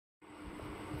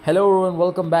Hello everyone,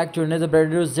 welcome back to another brand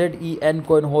new ZEN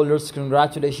coin holders.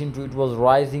 Congratulations to it was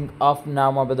rising up now,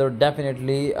 my brother.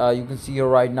 Definitely, you can see here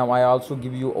right now. I also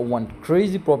give you one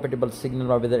crazy profitable signal,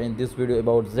 my brother, in this video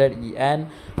about ZEN.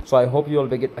 So I hope you all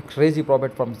will get a crazy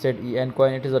profit from ZEN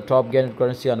coin. It is a top gained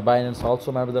currency on Binance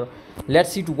also, my brother.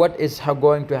 Let's see to what is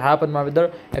going to happen, my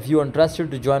brother. If you are interested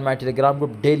to join my Telegram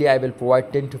group daily, I will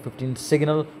provide 10 to 15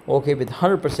 signal, okay, with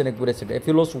 100% accuracy. If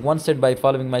you lose one cent by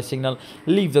following my signal,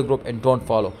 leave the group and don't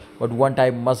follow. But one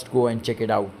time must go and check it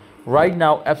out. Right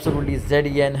now, absolutely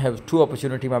ZEN have two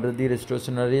opportunity, my brother. These two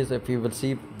scenarios, if you will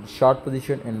see short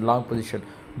position and long position,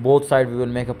 both side we will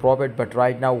make a profit. But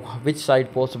right now, which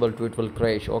side possible to it will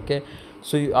crash, okay?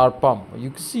 So you are pumped,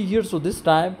 you can see here. So this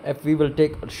time if we will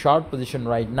take a short position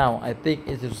right now, I think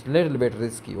it is a little bit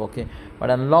risky, okay,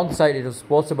 but on long side it is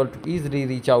possible to easily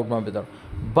reach out, my brother.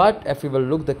 But if we will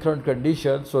look the current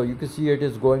condition, so you can see it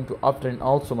is going to uptrend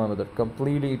also, my brother.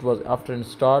 Completely it was uptrend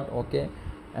start, okay.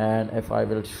 And if I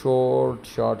will show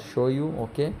you,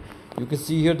 okay, you can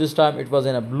see here this time it was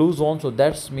in a blue zone, so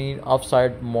that's mean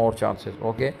upside more chances,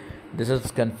 okay. This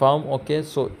is confirmed, okay.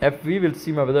 So if we will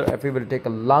see, my brother, if we will take a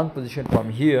long position from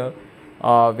here,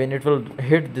 when it will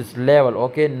hit this level,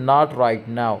 okay, not right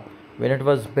now, when it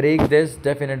was break this,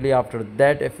 definitely after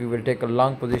that if we will take a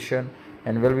long position,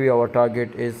 and will be our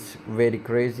target is very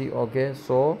crazy, okay.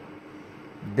 So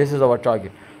this is our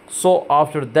target. So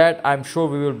after that I'm sure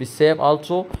we will be safe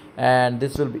also, and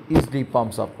this will be easily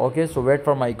pumps up, okay. So wait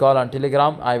for my call on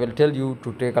Telegram. I will tell you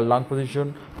to take a long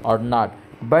position or not.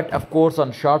 But of course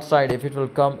on short side, if it will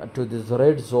come to this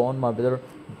red zone, my brother,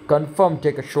 confirm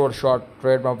take a short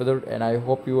trade, my brother. And I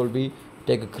hope you will be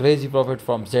take a crazy profit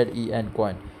from ZEN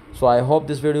coin. So I hope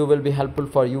this video will be helpful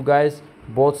for you guys.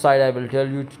 Both side I will tell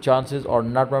you chances or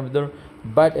not, my brother.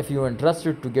 But if you are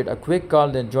interested to get a quick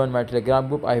call, then join my Telegram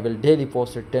group. I will daily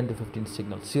post it 10 to 15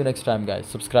 signals. See you next time, guys.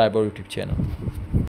 Subscribe our YouTube channel.